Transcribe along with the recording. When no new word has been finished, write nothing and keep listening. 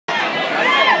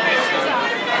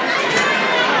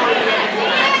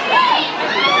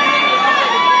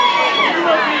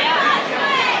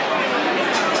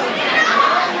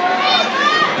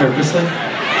Purposely?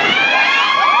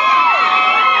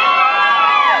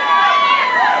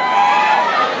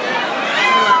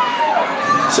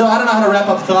 So I don't know how to wrap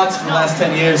up thoughts from the last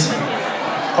 10 years.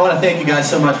 I want to thank you guys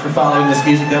so much for following this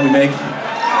music that we make.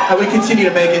 And we continue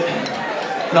to make it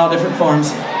in all different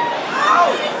forms.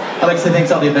 I'd like to say thanks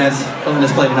to all the events, filming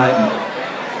this play tonight, and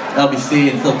LBC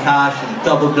and Phil Kosh and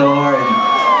Double Door and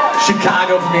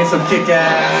Chicago for being some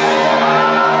kick-ass.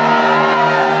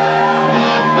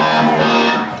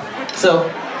 So,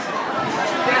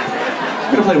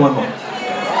 I'm gonna play one more.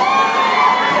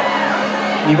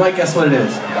 You might guess what it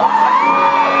is.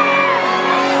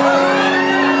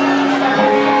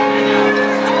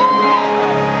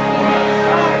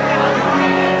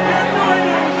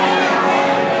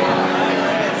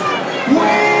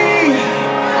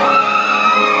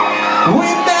 We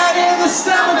met in the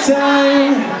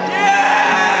summertime, yeah,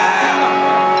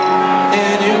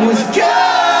 and it was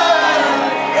good,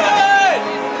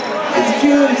 it's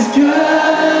good,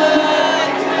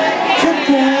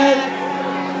 good,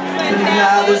 but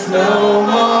now there's no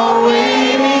more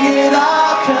waiting, it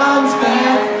all comes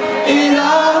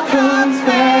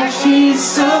back, she's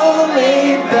so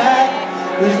laid back,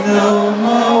 there's no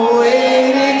more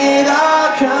waiting, it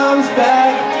all comes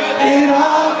back, it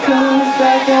all comes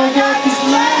back, I got this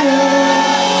letter,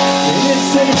 and it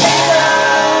said, hello,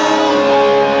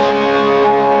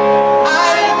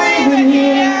 I'm leaving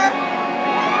here,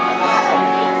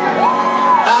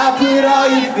 I put all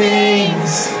your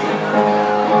things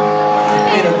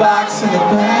in a box in the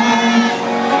back.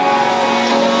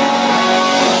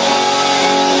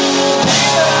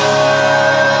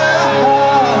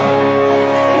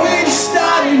 We just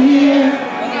started here.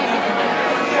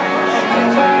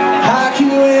 How can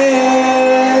you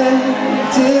end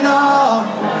it all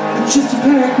with just a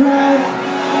paragraph?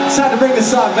 It's time to bring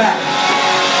this song back.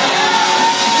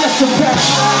 Just a paragraph.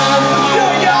 Let's do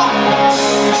it, y'all.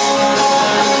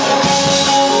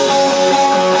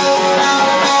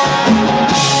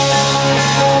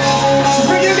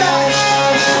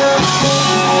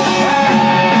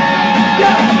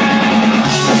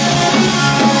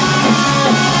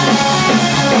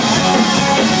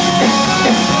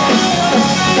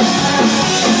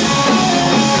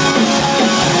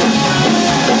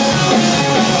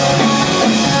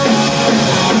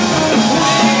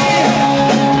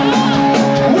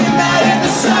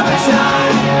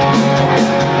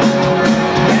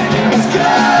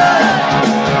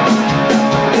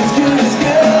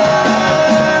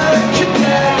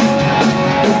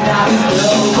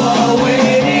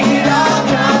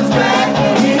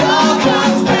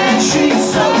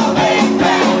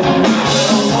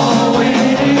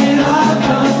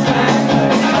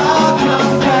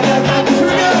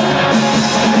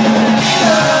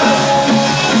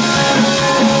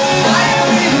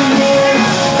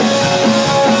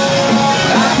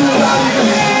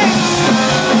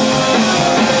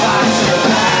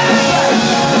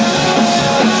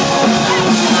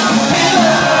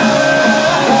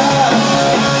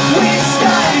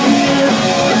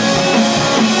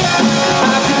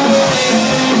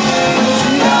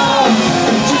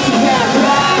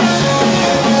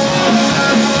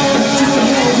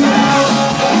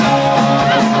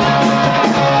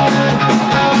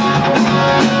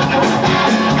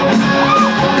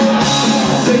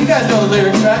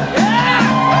 Lyrics, right? Yeah!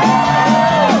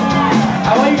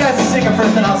 I want you guys to sing it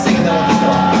first and I'll sing it.